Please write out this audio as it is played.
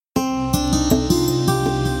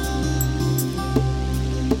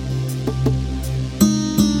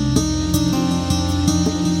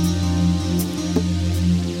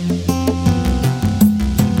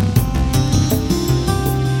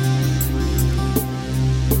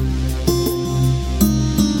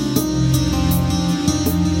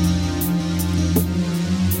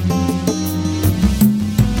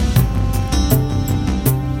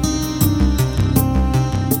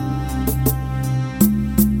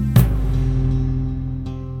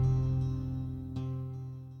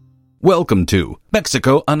Welcome to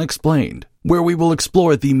Mexico Unexplained, where we will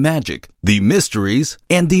explore the magic, the mysteries,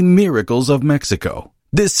 and the miracles of Mexico.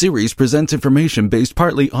 This series presents information based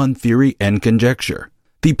partly on theory and conjecture.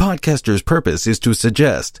 The podcaster's purpose is to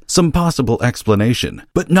suggest some possible explanation,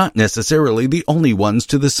 but not necessarily the only ones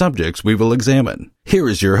to the subjects we will examine. Here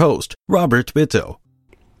is your host, Robert Bitto.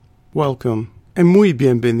 Welcome, and muy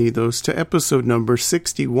bienvenidos to episode number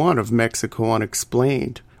 61 of Mexico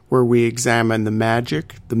Unexplained, where we examine the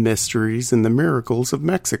magic, the mysteries, and the miracles of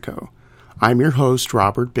Mexico. I'm your host,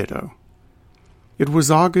 Robert Bitto. It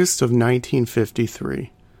was August of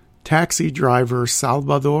 1953. Taxi driver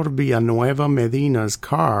Salvador Villanueva Medina's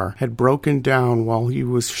car had broken down while he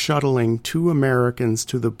was shuttling two Americans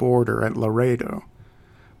to the border at Laredo.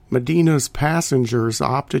 Medina's passengers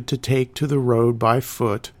opted to take to the road by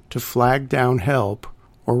foot to flag down help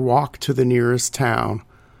or walk to the nearest town,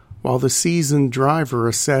 while the seasoned driver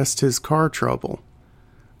assessed his car trouble.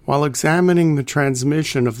 While examining the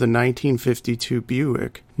transmission of the 1952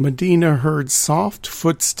 Buick, Medina heard soft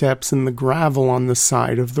footsteps in the gravel on the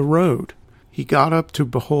side of the road. He got up to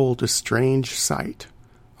behold a strange sight.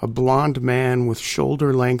 A blond man with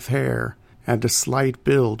shoulder-length hair and a slight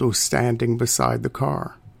build was standing beside the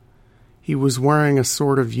car. He was wearing a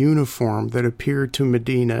sort of uniform that appeared to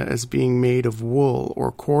Medina as being made of wool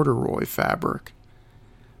or corduroy fabric.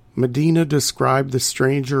 Medina described the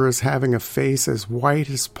stranger as having a face as white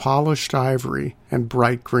as polished ivory and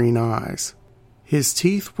bright green eyes. His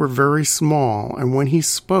teeth were very small, and when he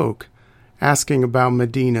spoke, asking about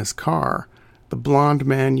Medina's car, the blond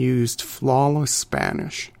man used flawless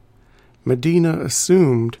Spanish. Medina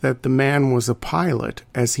assumed that the man was a pilot,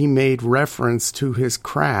 as he made reference to his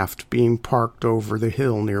craft being parked over the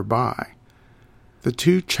hill nearby. The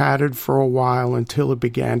two chatted for a while until it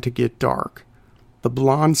began to get dark. The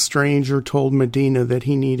blond stranger told Medina that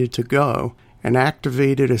he needed to go and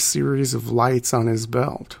activated a series of lights on his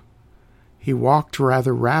belt. He walked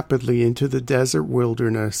rather rapidly into the desert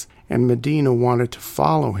wilderness, and Medina wanted to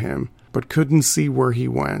follow him, but couldn't see where he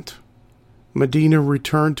went. Medina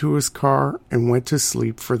returned to his car and went to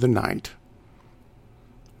sleep for the night.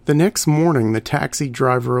 The next morning, the taxi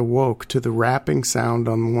driver awoke to the rapping sound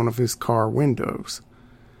on one of his car windows.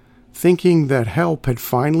 Thinking that help had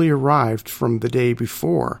finally arrived from the day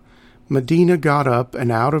before, Medina got up and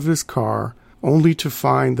out of his car, only to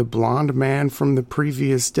find the blond man from the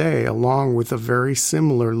previous day along with a very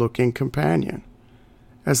similar-looking companion.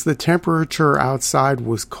 As the temperature outside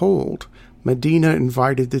was cold, Medina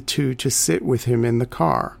invited the two to sit with him in the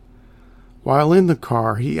car. While in the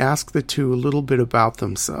car, he asked the two a little bit about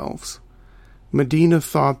themselves. Medina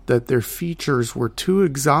thought that their features were too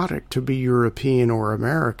exotic to be European or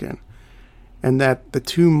American, and that the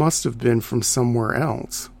two must have been from somewhere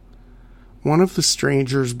else. One of the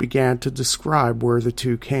strangers began to describe where the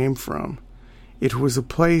two came from. It was a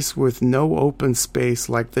place with no open space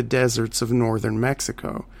like the deserts of northern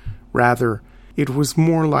Mexico. Rather, it was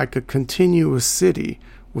more like a continuous city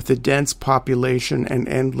with a dense population and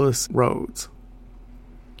endless roads.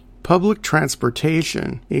 Public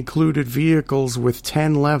transportation included vehicles with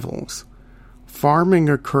 10 levels. Farming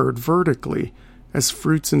occurred vertically, as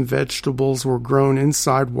fruits and vegetables were grown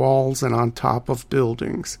inside walls and on top of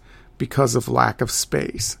buildings because of lack of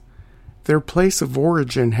space. Their place of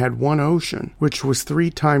origin had one ocean, which was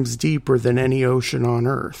 3 times deeper than any ocean on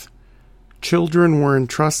Earth. Children were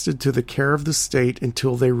entrusted to the care of the state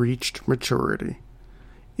until they reached maturity.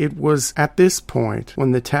 It was at this point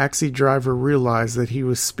when the taxi driver realized that he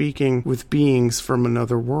was speaking with beings from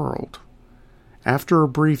another world. After a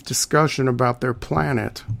brief discussion about their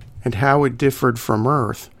planet and how it differed from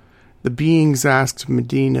Earth, the beings asked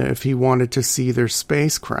Medina if he wanted to see their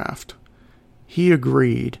spacecraft. He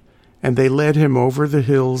agreed, and they led him over the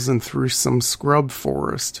hills and through some scrub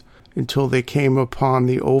forest until they came upon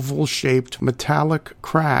the oval-shaped metallic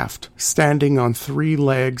craft standing on 3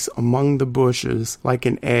 legs among the bushes like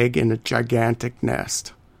an egg in a gigantic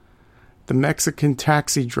nest. The Mexican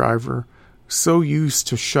taxi driver, so used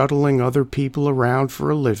to shuttling other people around for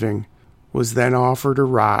a living, was then offered a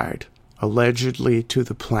ride, allegedly to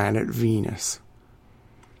the planet Venus.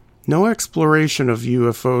 No exploration of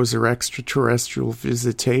UFOs or extraterrestrial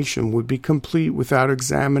visitation would be complete without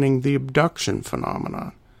examining the abduction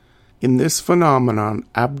phenomenon. In this phenomenon,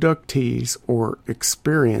 abductees, or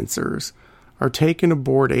experiencers, are taken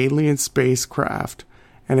aboard alien spacecraft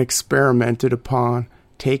and experimented upon,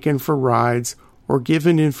 taken for rides, or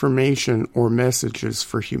given information or messages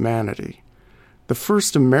for humanity. The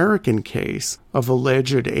first American case of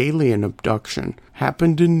alleged alien abduction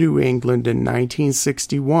happened in New England in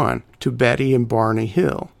 1961 to Betty and Barney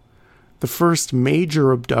Hill. The first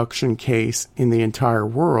major abduction case in the entire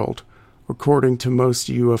world according to most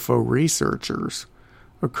UFO researchers,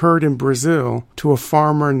 occurred in Brazil to a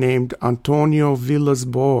farmer named Antonio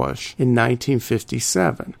Villas-Boas in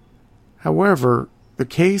 1957. However, the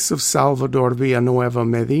case of Salvador Villanueva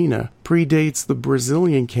Medina predates the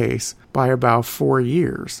Brazilian case by about 4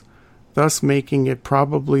 years, thus making it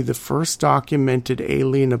probably the first documented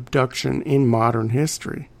alien abduction in modern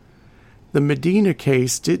history. The Medina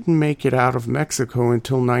case didn't make it out of Mexico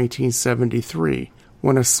until 1973,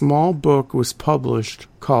 when a small book was published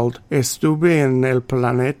called Estuve en el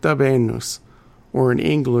Planeta Venus, or in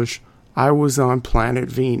English, I Was on Planet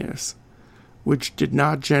Venus, which did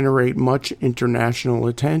not generate much international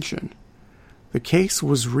attention. The case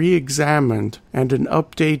was re-examined, and an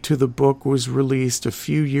update to the book was released a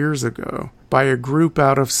few years ago by a group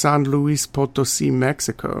out of San Luis Potosí,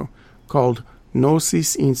 Mexico, called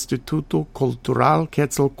Gnosis Instituto Cultural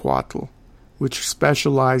Quetzalcoatl, which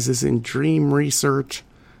specializes in dream research,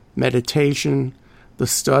 meditation, the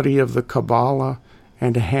study of the Kabbalah,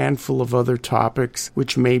 and a handful of other topics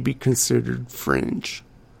which may be considered fringe.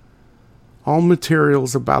 All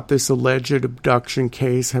materials about this alleged abduction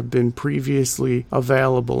case have been previously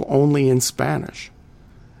available only in Spanish.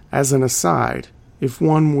 As an aside, if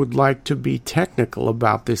one would like to be technical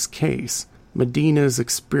about this case, Medina's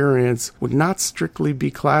experience would not strictly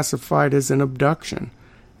be classified as an abduction,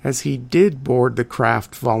 as he did board the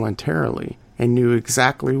craft voluntarily and knew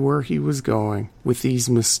exactly where he was going with these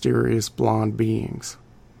mysterious blonde beings.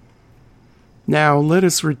 Now let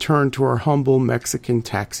us return to our humble Mexican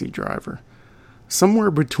taxi driver.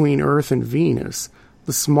 Somewhere between Earth and Venus,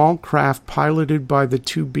 the small craft piloted by the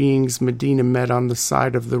two beings Medina met on the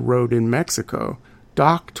side of the road in Mexico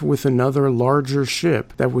docked with another larger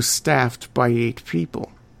ship that was staffed by 8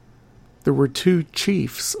 people. There were 2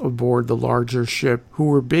 chiefs aboard the larger ship who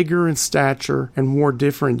were bigger in stature and wore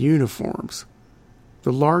different uniforms.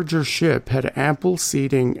 The larger ship had ample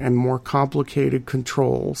seating and more complicated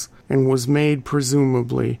controls and was made,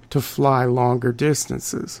 presumably, to fly longer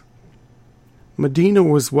distances. Medina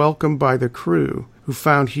was welcomed by the crew, who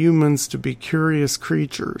found humans to be curious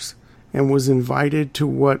creatures, and was invited to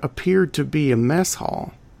what appeared to be a mess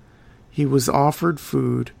hall. He was offered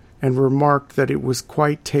food and remarked that it was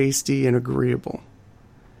quite tasty and agreeable.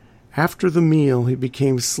 After the meal, he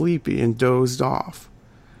became sleepy and dozed off.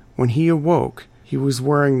 When he awoke, he was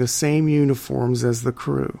wearing the same uniforms as the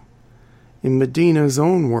crew. In Medina's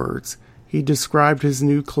own words, he described his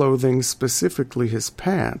new clothing, specifically his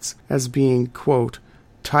pants, as being, quote,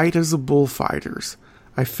 tight as a bullfighter's.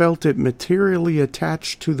 I felt it materially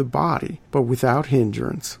attached to the body, but without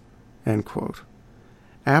hindrance, end quote.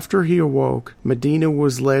 After he awoke, Medina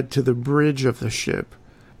was led to the bridge of the ship,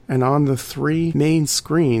 and on the 3 main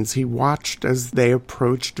screens he watched as they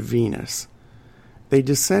approached Venus. They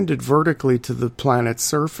descended vertically to the planet's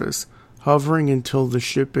surface, hovering until the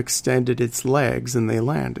ship extended its legs and they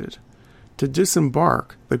landed. To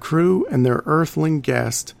disembark, the crew and their earthling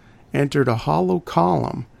guest entered a hollow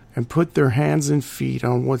column and put their hands and feet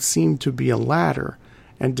on what seemed to be a ladder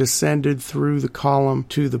and descended through the column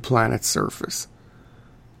to the planet's surface.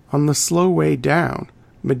 On the slow way down,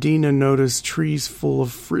 Medina noticed trees full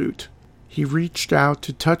of fruit. He reached out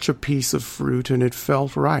to touch a piece of fruit and it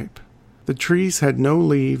felt ripe. The trees had no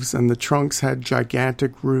leaves and the trunks had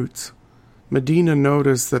gigantic roots. Medina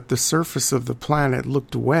noticed that the surface of the planet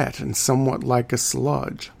looked wet and somewhat like a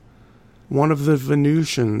sludge. One of the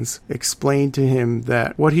Venusians explained to him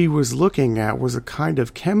that what he was looking at was a kind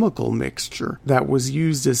of chemical mixture that was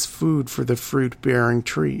used as food for the fruit-bearing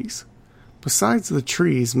trees. Besides the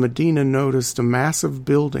trees, Medina noticed a massive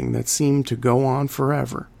building that seemed to go on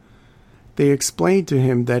forever. They explained to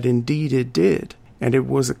him that indeed it did, and it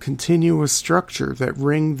was a continuous structure that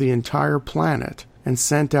ringed the entire planet and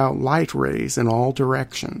sent out light rays in all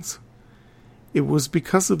directions. It was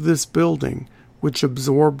because of this building, which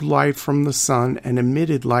absorbed light from the sun and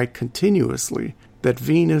emitted light continuously, that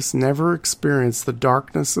Venus never experienced the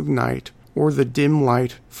darkness of night or the dim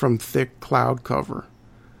light from thick cloud cover.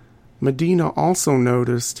 Medina also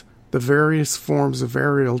noticed the various forms of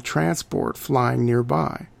aerial transport flying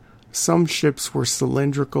nearby. Some ships were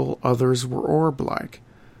cylindrical, others were orb-like.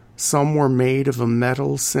 Some were made of a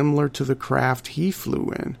metal similar to the craft he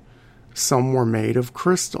flew in. Some were made of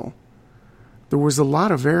crystal. There was a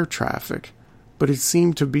lot of air traffic, but it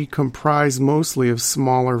seemed to be comprised mostly of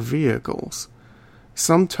smaller vehicles.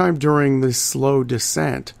 Sometime during this slow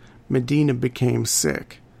descent, Medina became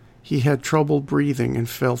sick. He had trouble breathing and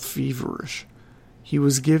felt feverish. He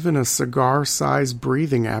was given a cigar-sized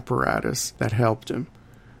breathing apparatus that helped him.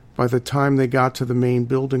 By the time they got to the main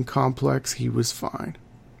building complex, he was fine.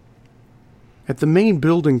 At the main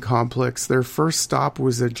building complex, their first stop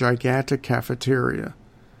was a gigantic cafeteria.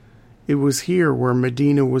 It was here where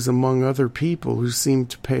Medina was among other people who seemed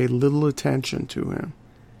to pay little attention to him.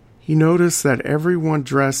 He noticed that everyone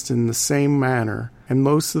dressed in the same manner, and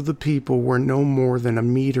most of the people were no more than a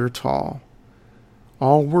meter tall.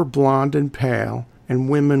 All were blond and pale, and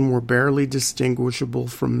women were barely distinguishable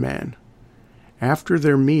from men. After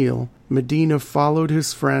their meal, Medina followed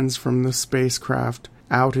his friends from the spacecraft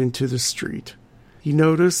out into the street. He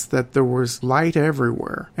noticed that there was light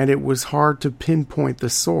everywhere, and it was hard to pinpoint the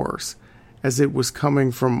source, as it was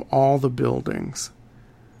coming from all the buildings.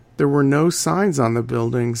 There were no signs on the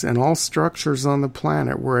buildings, and all structures on the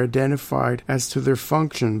planet were identified as to their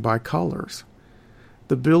function by colors.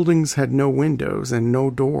 The buildings had no windows and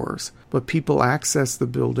no doors, but people accessed the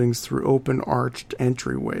buildings through open arched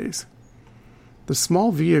entryways. The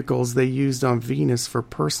small vehicles they used on Venus for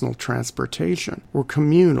personal transportation were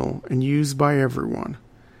communal and used by everyone.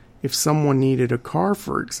 If someone needed a car,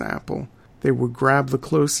 for example, they would grab the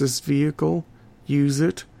closest vehicle, use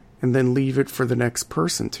it, and then leave it for the next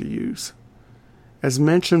person to use. As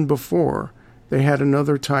mentioned before, they had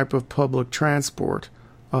another type of public transport,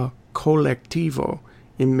 a colectivo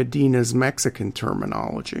in Medina's Mexican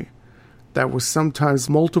terminology, that was sometimes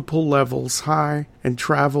multiple levels high and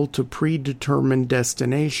traveled to predetermined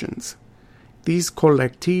destinations. These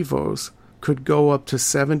colectivos could go up to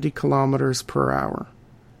 70 kilometers per hour.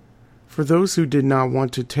 For those who did not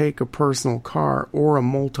want to take a personal car or a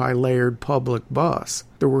multi-layered public bus,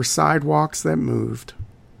 there were sidewalks that moved.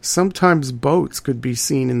 Sometimes boats could be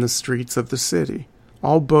seen in the streets of the city.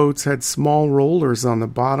 All boats had small rollers on the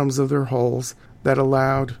bottoms of their hulls that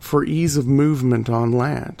allowed for ease of movement on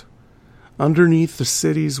land. Underneath the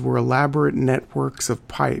cities were elaborate networks of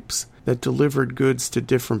pipes that delivered goods to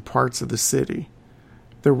different parts of the city.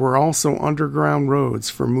 There were also underground roads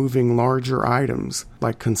for moving larger items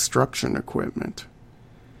like construction equipment.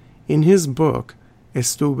 In his book,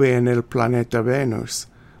 Estuve en el Planeta Venus,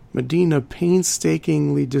 Medina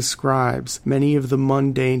painstakingly describes many of the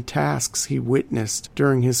mundane tasks he witnessed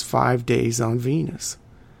during his 5 days on Venus.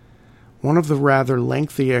 One of the rather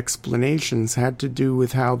lengthy explanations had to do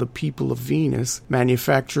with how the people of Venus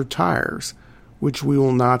manufacture tires, which we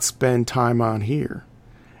will not spend time on here.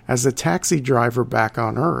 As a taxi driver back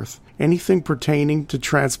on Earth, anything pertaining to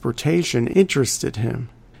transportation interested him,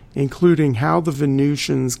 including how the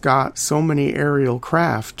Venusians got so many aerial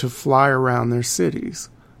craft to fly around their cities.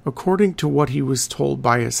 According to what he was told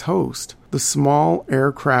by his host, the small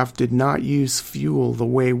aircraft did not use fuel the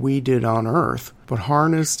way we did on Earth, but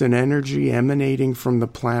harnessed an energy emanating from the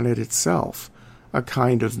planet itself, a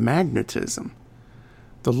kind of magnetism.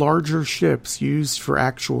 The larger ships used for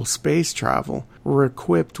actual space travel were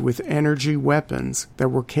equipped with energy weapons that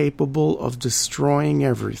were capable of destroying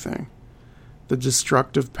everything. The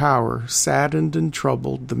destructive power saddened and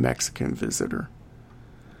troubled the Mexican visitor.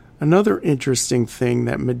 Another interesting thing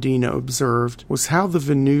that Medina observed was how the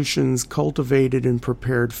Venusians cultivated and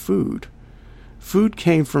prepared food. Food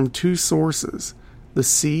came from two sources, the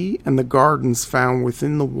sea and the gardens found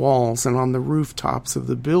within the walls and on the rooftops of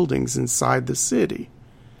the buildings inside the city.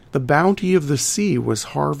 The bounty of the sea was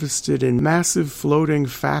harvested in massive floating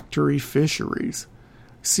factory fisheries.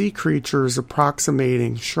 Sea creatures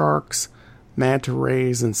approximating sharks, manta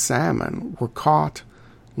rays, and salmon were caught,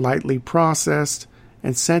 lightly processed,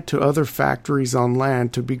 and sent to other factories on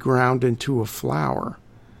land to be ground into a flour.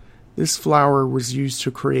 This flour was used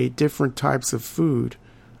to create different types of food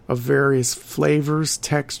of various flavors,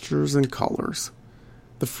 textures, and colors.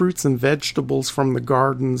 The fruits and vegetables from the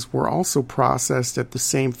gardens were also processed at the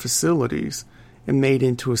same facilities and made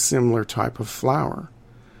into a similar type of flour.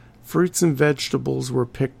 Fruits and vegetables were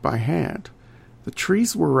picked by hand. The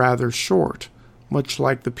trees were rather short, much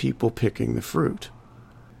like the people picking the fruit.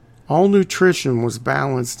 All nutrition was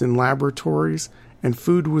balanced in laboratories, and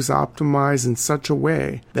food was optimized in such a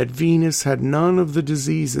way that Venus had none of the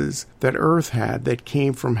diseases that Earth had that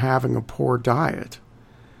came from having a poor diet.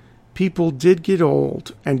 People did get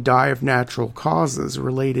old and die of natural causes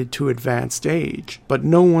related to advanced age, but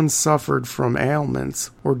no one suffered from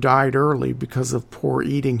ailments or died early because of poor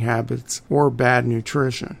eating habits or bad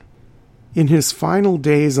nutrition. In his final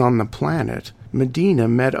days on the planet, Medina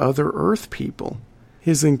met other Earth people.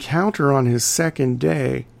 His encounter on his second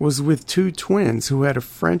day was with two twins who had a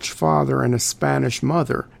French father and a Spanish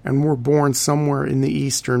mother and were born somewhere in the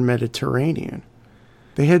eastern Mediterranean.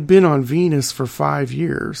 They had been on Venus for 5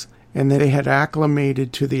 years, and they had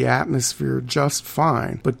acclimated to the atmosphere just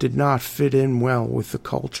fine, but did not fit in well with the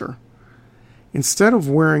culture. Instead of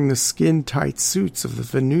wearing the skin-tight suits of the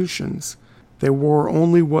Venusians, They wore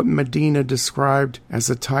only what Medina described as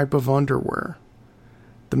a type of underwear.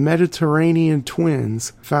 The Mediterranean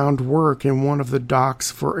twins found work in one of the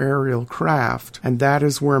docks for aerial craft, and that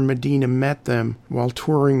is where Medina met them while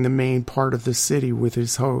touring the main part of the city with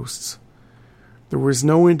his hosts. There was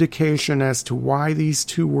no indication as to why these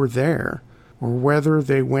two were there, or whether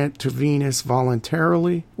they went to Venus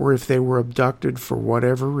voluntarily or if they were abducted for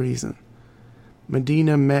whatever reason.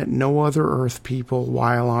 Medina met no other Earth people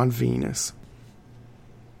while on Venus.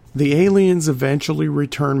 The aliens eventually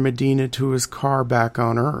returned Medina to his car back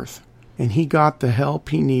on Earth, and he got the help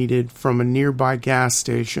he needed from a nearby gas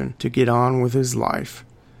station to get on with his life.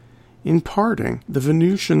 In parting, the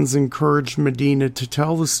Venusians encouraged Medina to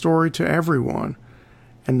tell the story to everyone,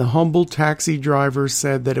 and the humble taxi driver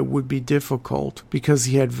said that it would be difficult because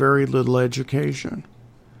he had very little education.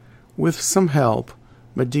 With some help,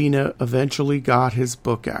 Medina eventually got his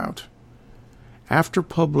book out. After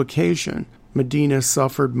publication, Medina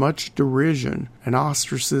suffered much derision and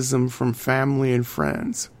ostracism from family and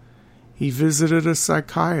friends. He visited a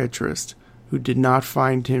psychiatrist who did not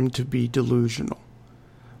find him to be delusional.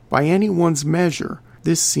 By anyone's measure,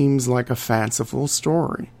 this seems like a fanciful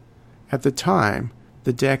story. At the time,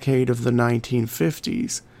 the decade of the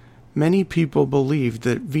 1950s, many people believed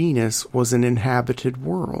that Venus was an inhabited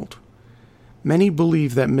world. Many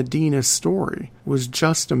believe that Medina's story was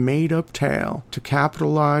just a made-up tale to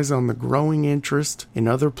capitalize on the growing interest in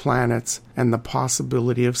other planets and the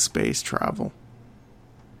possibility of space travel.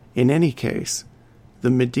 In any case,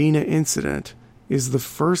 the Medina incident is the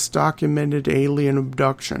first documented alien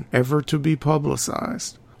abduction ever to be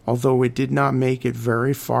publicized, although it did not make it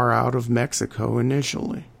very far out of Mexico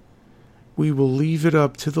initially. We will leave it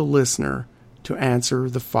up to the listener to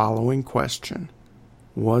answer the following question.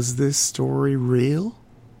 Was this story real?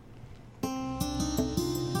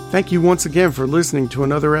 Thank you once again for listening to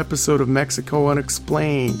another episode of Mexico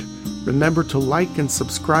Unexplained. Remember to like and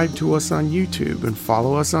subscribe to us on YouTube and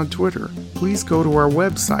follow us on Twitter. Please go to our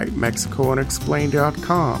website,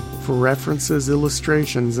 MexicoUnexplained.com, for references,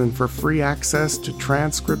 illustrations, and for free access to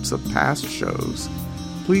transcripts of past shows.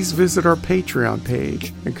 Please visit our Patreon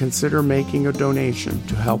page and consider making a donation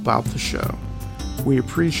to help out the show. We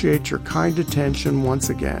appreciate your kind attention once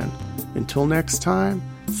again. Until next time,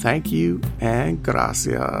 thank you and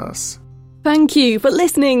gracias. Thank you for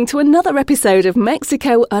listening to another episode of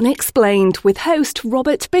Mexico Unexplained with host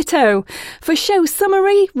Robert Bitto. For show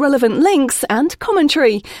summary, relevant links and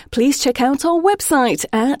commentary, please check out our website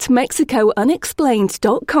at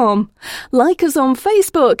mexicounexplained.com. Like us on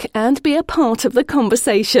Facebook and be a part of the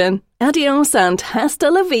conversation. Adios and hasta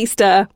la vista.